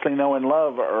we actually know and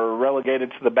love are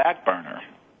relegated to the back burner.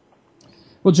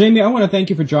 Well, Jamie, I want to thank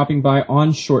you for dropping by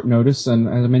on short notice, and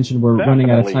as I mentioned, we're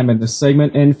running out of time in this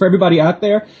segment. And for everybody out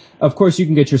there, of course, you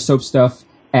can get your soap stuff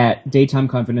at Daytime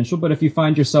Confidential, but if you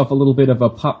find yourself a little bit of a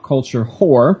pop culture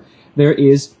whore, there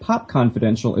is Pop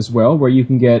Confidential as well, where you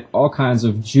can get all kinds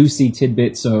of juicy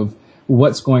tidbits of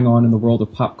what's going on in the world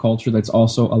of pop culture. That's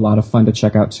also a lot of fun to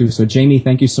check out, too. So, Jamie,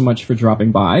 thank you so much for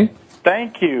dropping by.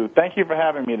 Thank you. Thank you for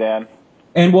having me, Dan.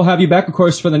 And we'll have you back, of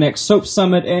course, for the next Soap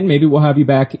Summit, and maybe we'll have you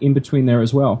back in between there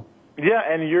as well. Yeah,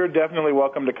 and you're definitely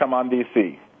welcome to come on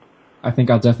DC. I think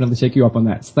I'll definitely take you up on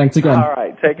that. So thanks again. All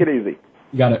right. Take it easy.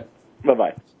 You got it.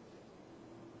 Bye-bye.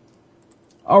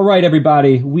 All right,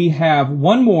 everybody. We have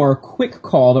one more quick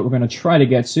call that we're going to try to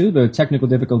get to. The technical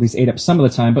difficulties ate up some of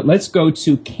the time, but let's go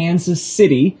to Kansas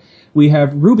City. We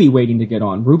have Ruby waiting to get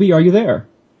on. Ruby, are you there?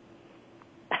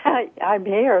 Hi, I'm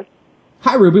here.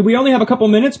 Hi, Ruby. We only have a couple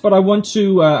minutes, but I want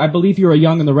to, I believe you're a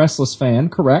Young and the Restless fan,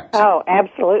 correct? Oh,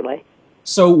 absolutely.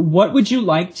 So what would you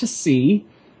like to see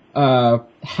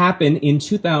happen in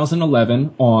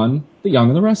 2011 on The Young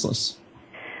and the Restless?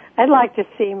 I'd like to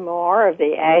see more of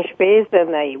the Ashbys and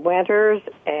the Winters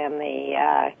and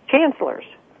the Chancellors.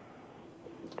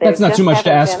 That's not too much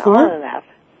to ask for.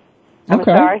 I'm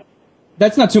sorry?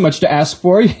 That's not too much to ask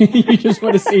for. You just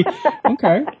want to see.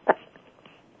 Okay.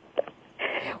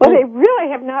 Well, they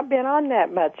really have not been on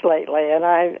that much lately,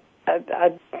 and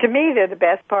to me, they're the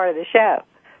best part of the show.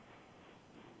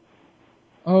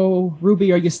 Oh,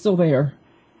 Ruby, are you still there?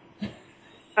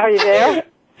 Are you there?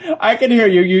 I can hear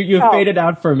you. You faded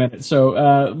out for a minute,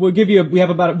 so we have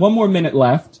about 1 more minute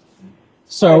left.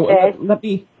 So Okay. let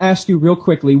me ask you real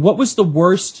quickly, what was the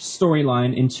worst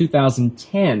storyline in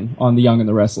 2010 on The Young and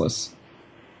the Restless?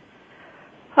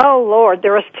 Oh, Lord,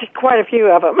 there was quite a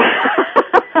few of them.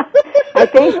 I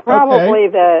think probably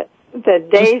the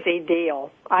Daisy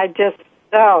deal.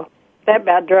 That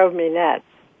about drove me nuts.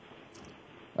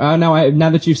 Now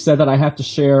that you've said that, I have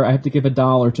to give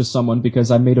 $1 to someone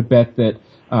because I made a bet that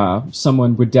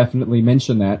someone would definitely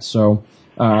mention that. So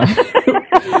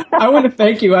I want to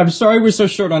thank you. I'm sorry we're so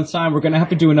short on time. We're going to have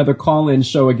to do another call-in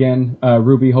show again,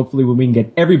 Ruby, hopefully when we can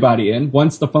get everybody in.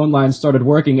 Once the phone lines started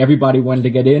working, everybody wanted to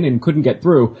get in and couldn't get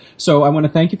through. So I want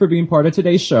to thank you for being part of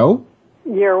today's show.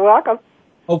 You're welcome.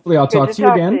 Hopefully I'll talk to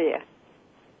you again. To you.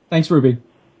 Thanks, Ruby.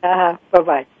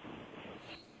 Bye-bye.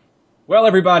 Well,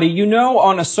 everybody, you know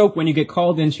on a soap when you get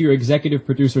called into your executive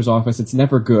producer's office, it's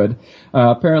never good.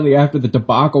 Apparently, after the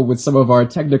debacle with some of our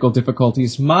technical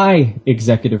difficulties, my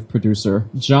executive producer,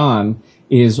 John,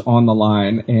 is on the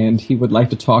line, and he would like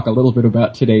to talk a little bit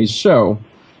about today's show.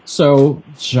 So,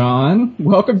 John,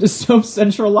 welcome to Soap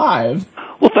Central Live.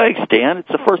 Well, thanks, Dan. It's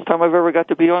the first time I've ever got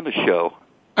to be on the show.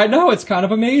 I know, it's kind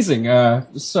of amazing.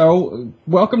 So,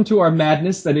 welcome to our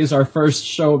madness that is our first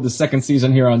show of the second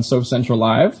season here on Soap Central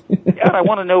Live. And I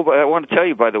want to tell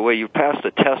you, by the way, you passed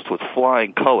the test with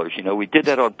flying colors. You know, we did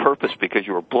that on purpose because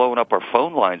you were blowing up our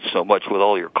phone lines so much with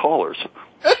all your callers.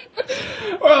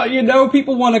 Well, you know,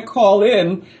 people want to call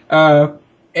in,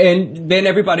 and then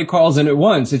everybody calls in at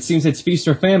once. It seems it's feast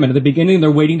or famine. At the beginning, they're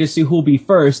waiting to see who'll be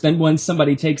first. Then once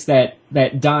somebody takes that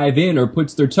dive in or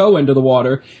puts their toe into the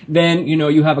water, then, you know,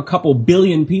 you have a couple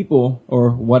billion people,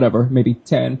 or whatever, maybe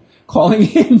 10, calling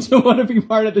in to want to be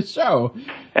part of the show.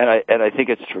 And I think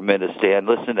it's tremendous, Dan.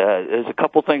 Listen, there's a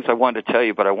couple things I wanted to tell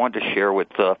you, but I wanted to share with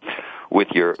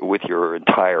your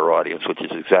entire audience, which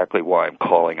is exactly why I'm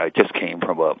calling. I just came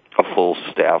from a full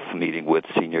staff meeting with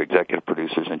senior executive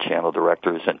producers and channel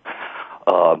directors, and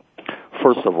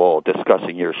first of all,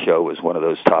 discussing your show is one of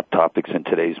those top topics in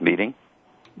today's meeting.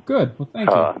 Good. Well, thank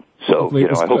you. So, hopefully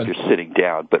I hope you're sitting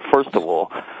down. But first of all,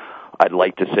 I'd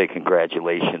like to say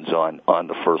congratulations on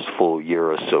the first full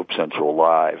year of Soap Central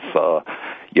Live.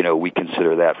 We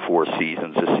consider that 4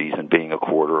 seasons, a season being a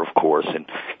quarter, of course,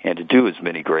 and to do as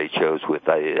many great shows with,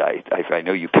 I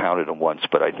know you counted them once,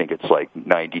 but I think it's like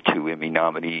 92 Emmy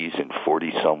nominees and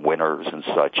 40-some winners and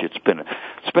such. It's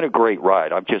been a great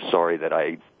ride. I'm just sorry that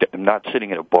I'm not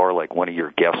sitting at a bar like one of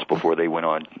your guests before they went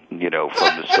on, from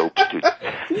the soaps to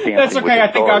Dancing That's okay. with the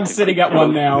I think I'm sitting at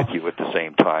one now. with you at the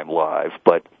same time live,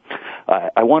 but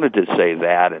I wanted to say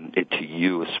that, and to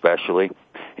you especially,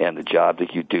 and the job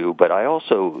that you do, but I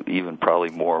also, even probably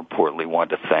more importantly,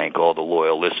 want to thank all the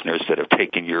loyal listeners that have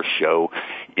taken your show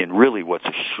in really what's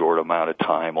a short amount of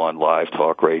time on live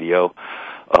talk radio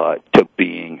to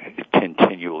being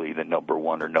continually the number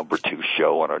 1 or number 2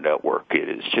 show on our network. It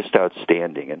is just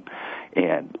outstanding,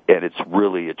 and it's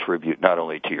really a tribute not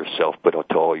only to yourself but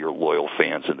to all your loyal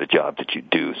fans and the job that you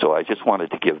do. So I just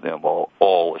wanted to give them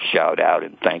all a shout out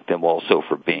and thank them also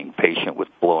for being patient with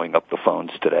blowing up the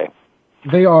phones today.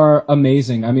 They are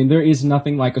amazing. I mean, there is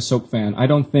nothing like a soap fan. I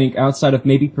don't think, outside of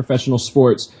maybe professional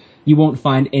sports, you won't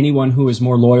find anyone who is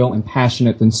more loyal and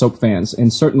passionate than soap fans.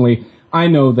 And certainly, I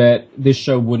know that this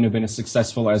show wouldn't have been as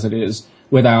successful as it is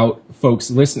without folks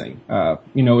listening.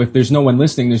 If there's no one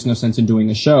listening, there's no sense in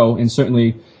doing a show. And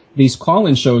certainly, these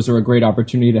call-in shows are a great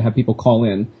opportunity to have people call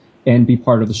in and be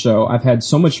part of the show. I've had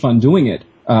so much fun doing it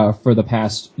for the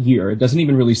past year. It doesn't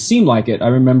even really seem like it. I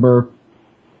remember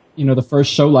the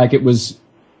first show like it was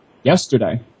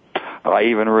yesterday. I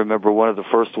even remember one of the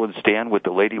first ones, Dan, with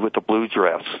the lady with the blue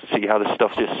dress. See how this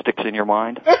stuff just sticks in your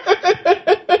mind?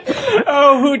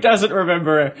 Oh, who doesn't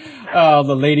remember it? Oh,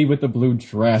 the lady with the blue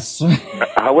dress.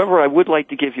 However, I would like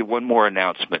to give you one more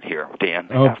announcement here,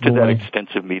 Dan. After that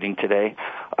extensive meeting today,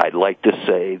 I'd like to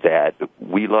say that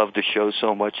we love the show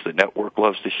so much, the network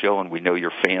loves the show, and we know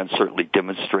your fans certainly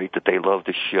demonstrate that they love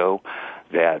the show,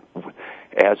 that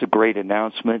as a great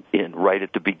announcement right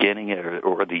at the beginning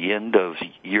or the end of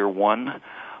year 1,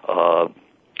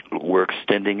 we're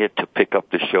extending it to pick up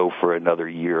the show for another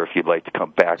year if you'd like to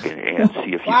come back and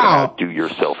see if you can outdo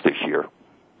yourself this year.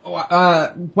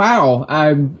 Wow.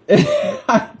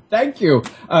 Thank you.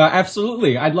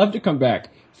 Absolutely. I'd love to come back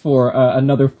for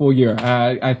another full year.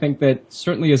 I think that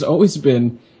certainly has always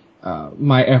been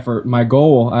my effort, my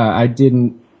goal. I'm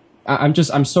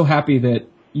so happy that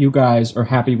you guys are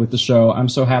happy with the show. I'm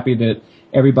so happy that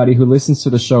everybody who listens to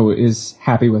the show is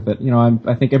happy with it.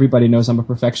 I think everybody knows I'm a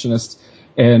perfectionist,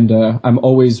 and I'm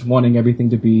always wanting everything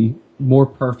to be more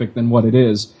perfect than what it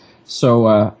is. So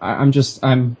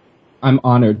I'm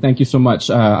honored. Thank you so much.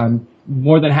 I'm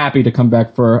more than happy to come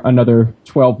back for another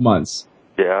 12 months.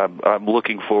 Yeah, I'm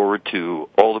looking forward to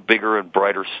all the bigger and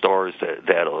brighter stars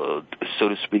that so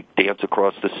to speak, dance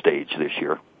across the stage this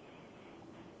year.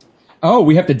 Oh,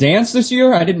 we have to dance this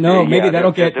year? I didn't know. Maybe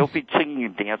that'll get... They'll be singing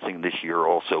and dancing this year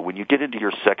also. When you get into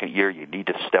your second year, you need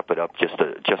to step it up just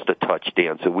a touch,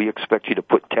 Dan. So we expect you to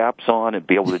put taps on and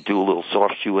be able to do a little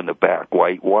soft shoe in the back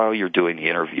while you're doing the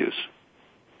interviews.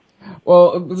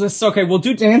 Well, this okay. We'll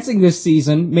do dancing this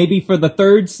season. Maybe for the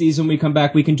third season we come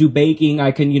back, we can do baking.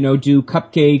 I can, do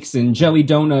cupcakes and jelly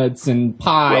donuts and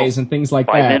pies and things like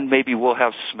that. By then, maybe we'll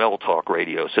have smell talk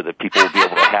radio so that people will be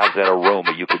able to have that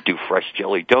aroma. You could do fresh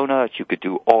jelly donuts. You could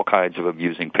do all kinds of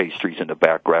amusing pastries in the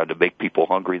background to make people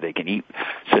hungry. They can eat.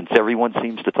 Since everyone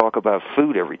seems to talk about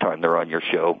food every time they're on your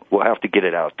show, we'll have to get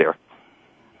it out there.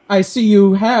 I see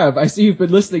you've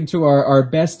been listening to our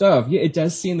best of. Yeah, it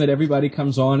does seem that everybody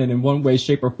comes on and in one way,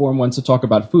 shape, or form wants to talk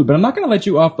about food. But I'm not going to let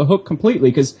you off the hook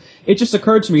completely because it just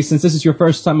occurred to me, since this is your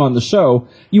first time on the show,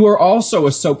 you are also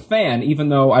a soap fan, even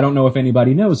though I don't know if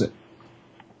anybody knows it.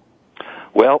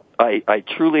 Well, I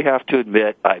truly have to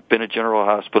admit I've been a General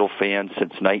Hospital fan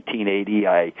since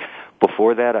 1980.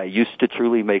 Before that, I used to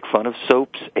truly make fun of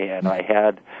soaps, and I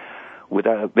had,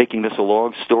 without making this a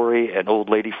long story, an old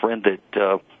lady friend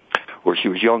or she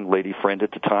was a young lady friend at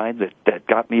the time that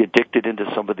got me addicted into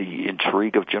some of the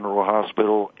intrigue of General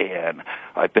Hospital, and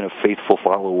I've been a faithful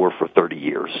follower for 30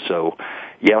 years. So,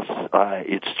 yes,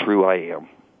 it's true I am.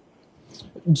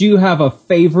 Do you have a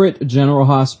favorite General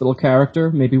Hospital character?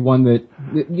 Maybe one that,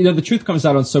 the truth comes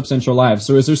out on Soap Central Live,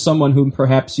 so is there someone whom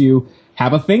perhaps you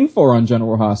have a thing for on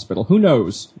General Hospital? Who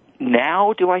knows?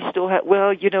 Now, do I still have...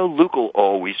 Well, Luke will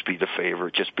always be the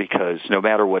favorite just because no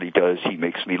matter what he does, he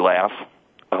makes me laugh.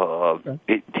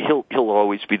 He'll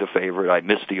always be the favorite. I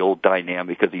miss the old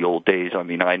dynamic of the old days. I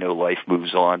mean, I know life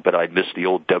moves on, but I miss the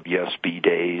old WSB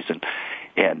days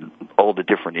and all the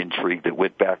different intrigue that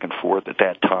went back and forth at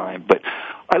that time. But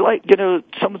I like,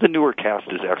 some of the newer cast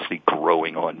is actually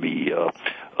growing on me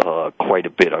quite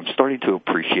a bit. I'm starting to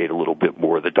appreciate a little bit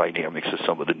more of the dynamics of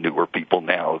some of the newer people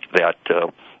now that...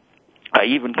 I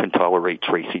even can tolerate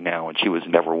Tracy now, and she was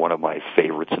never one of my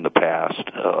favorites in the past.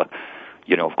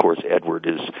 Of course, Edward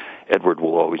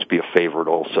will always be a favorite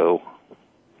also.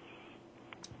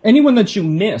 Anyone that you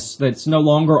miss that's no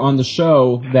longer on the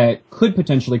show that could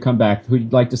potentially come back, who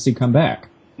you'd like to see come back?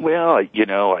 Well,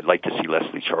 I'd like to see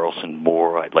Leslie Charlson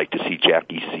more. I'd like to see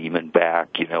Jackie Seaman back.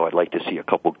 I'd like to see a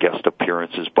couple guest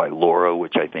appearances by Laura,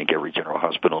 which I think every General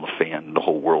Hospital fan in the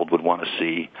whole world would want to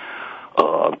see.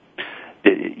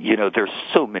 There's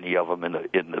so many of them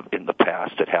in the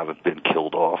past that haven't been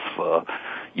killed off.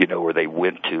 Or they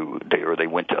went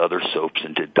to other soaps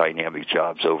and did dynamic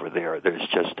jobs over there. There's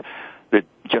just the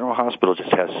General Hospital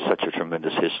just has such a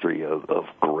tremendous history of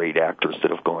great actors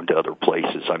that have gone to other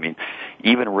places. I mean,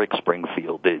 even Rick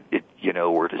Springfield,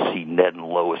 or to see Ned and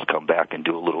Lois come back and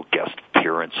do a little guest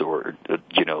appearance, or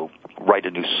write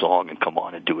a new song and come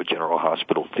on and do a General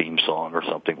Hospital theme song or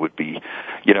something would be,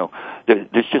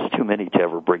 there's just too many to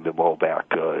ever bring them all back.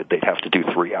 They'd have to do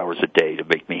 3 hours a day to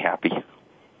make me happy.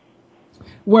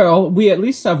 Well, we at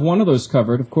least have one of those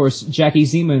covered. Of course, Jackie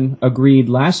Zeman agreed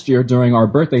last year during our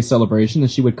birthday celebration that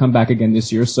she would come back again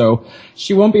this year, so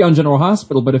she won't be on General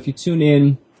Hospital, but if you tune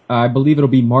in, I believe it'll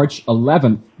be March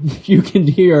 11th, you can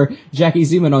hear Jackie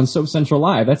Zeman on Soap Central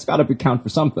Live. That's got to count for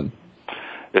something.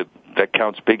 That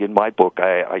counts big in my book.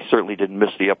 I certainly didn't miss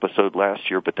the episode last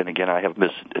year, but then again, I have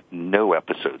missed no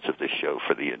episodes of this show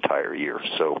for the entire year,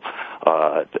 so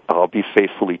I'll be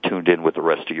faithfully tuned in with the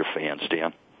rest of your fans,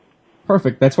 Dan.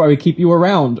 Perfect. That's why we keep you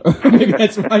around. Maybe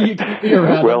that's why you keep me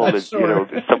around. Well,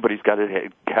 somebody's got to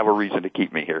have a reason to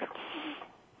keep me here.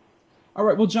 All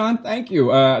right. Well, John, thank you.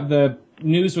 The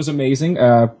news was amazing.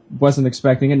 Wasn't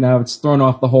expecting it. Now it's thrown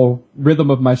off the whole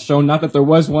rhythm of my show. Not that there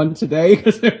was one today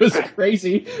because it was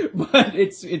crazy, but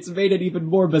it's made it even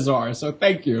more bizarre. So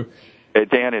thank you.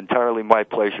 Dan, entirely my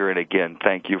pleasure, and again,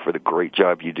 thank you for the great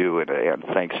job you do, and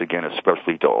thanks again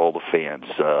especially to all the fans.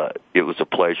 It was a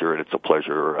pleasure, and it's a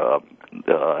pleasure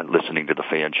listening to the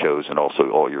fan shows and also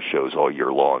all your shows all year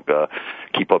long.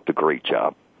 Keep up the great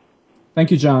job.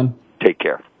 Thank you, John. Take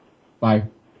care. Bye.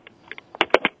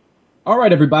 All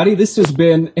right, everybody, this has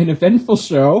been an eventful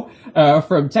show,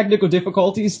 from technical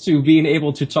difficulties to being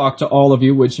able to talk to all of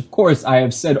you, which, of course, I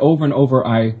have said over and over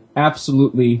I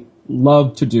absolutely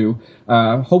love to do.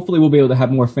 Hopefully we'll be able to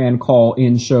have more fan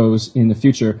call-in shows in the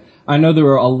future. I know there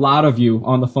are a lot of you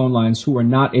on the phone lines who are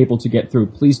not able to get through.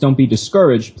 Please don't be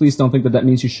discouraged. Please don't think that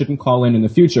means you shouldn't call in the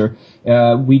future.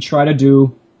 We try to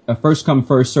do a first come,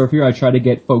 first serve here. I try to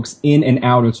get folks in and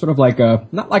out. It's sort of like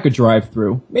not like a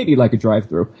drive-through, maybe like a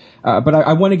drive-through. But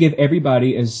I want to give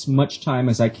everybody as much time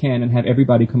as I can and have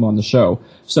everybody come on the show.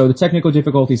 So the technical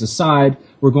difficulties aside,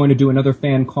 we're going to do another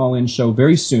fan call-in show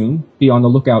very soon. Be on the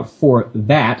lookout for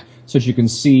that so that you can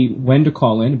see when to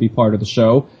call in and be part of the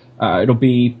show. It'll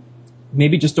be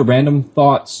maybe just a random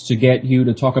thoughts to get you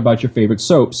to talk about your favorite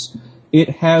soaps.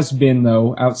 It has been,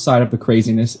 though, outside of the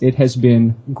craziness, it has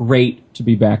been great to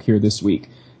be back here this week.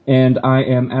 And I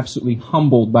am absolutely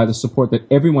humbled by the support that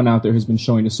everyone out there has been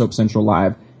showing to Soap Central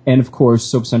Live, and, of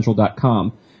course,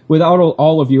 SoapCentral.com. Without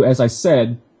all of you, as I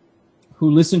said,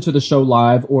 who listen to the show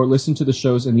live or listen to the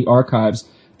shows in the archives,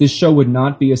 this show would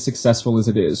not be as successful as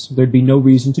it is. There'd be no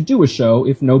reason to do a show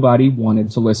if nobody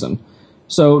wanted to listen.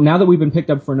 So now that we've been picked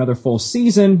up for another full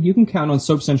season, you can count on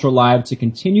Soap Central Live to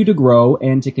continue to grow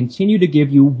and to continue to give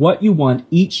you what you want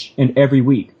each and every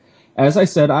week. As I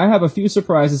said, I have a few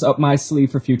surprises up my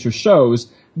sleeve for future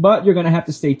shows, but you're going to have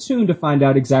to stay tuned to find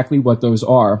out exactly what those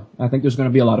are. I think there's going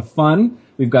to be a lot of fun.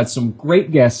 We've got some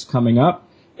great guests coming up,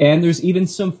 and there's even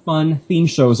some fun theme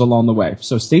shows along the way.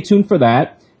 So stay tuned for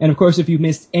that. And of course, if you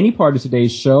missed any part of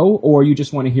today's show or you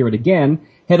just want to hear it again,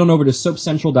 head on over to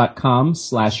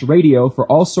soapcentral.com/radio for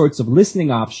all sorts of listening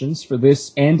options for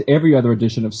this and every other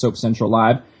edition of Soap Central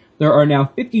Live. There are now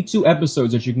 52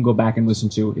 episodes that you can go back and listen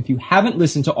to. If you haven't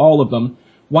listened to all of them,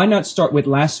 why not start with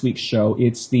last week's show?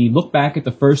 It's the look back at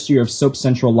the first year of Soap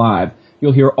Central Live.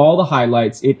 You'll hear all the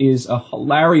highlights. It is a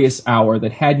hilarious hour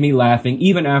that had me laughing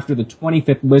even after the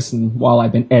 25th listen while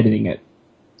I've been editing it.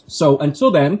 So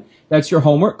until then, that's your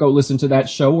homework. Go listen to that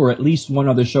show or at least one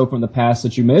other show from the past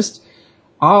that you missed.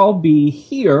 I'll be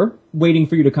here waiting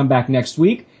for you to come back next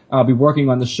week. I'll be working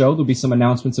on the show. There'll be some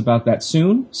announcements about that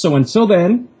soon. So until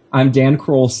then, I'm Dan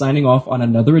Kroll signing off on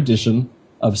another edition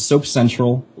of Soap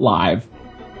Central Live.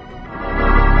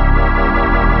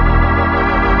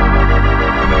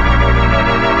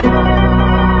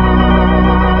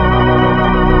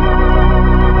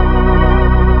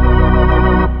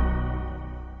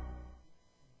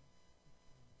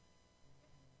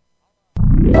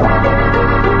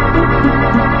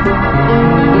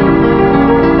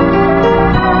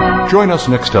 Join us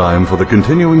next time for the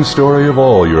continuing story of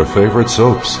all your favorite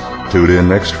soaps. Tune in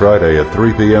next Friday at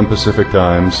 3 p.m. Pacific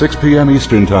Time, 6 p.m.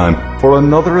 Eastern Time for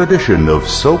another edition of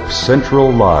Soap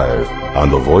Central Live on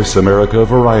the Voice America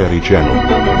Variety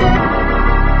Channel.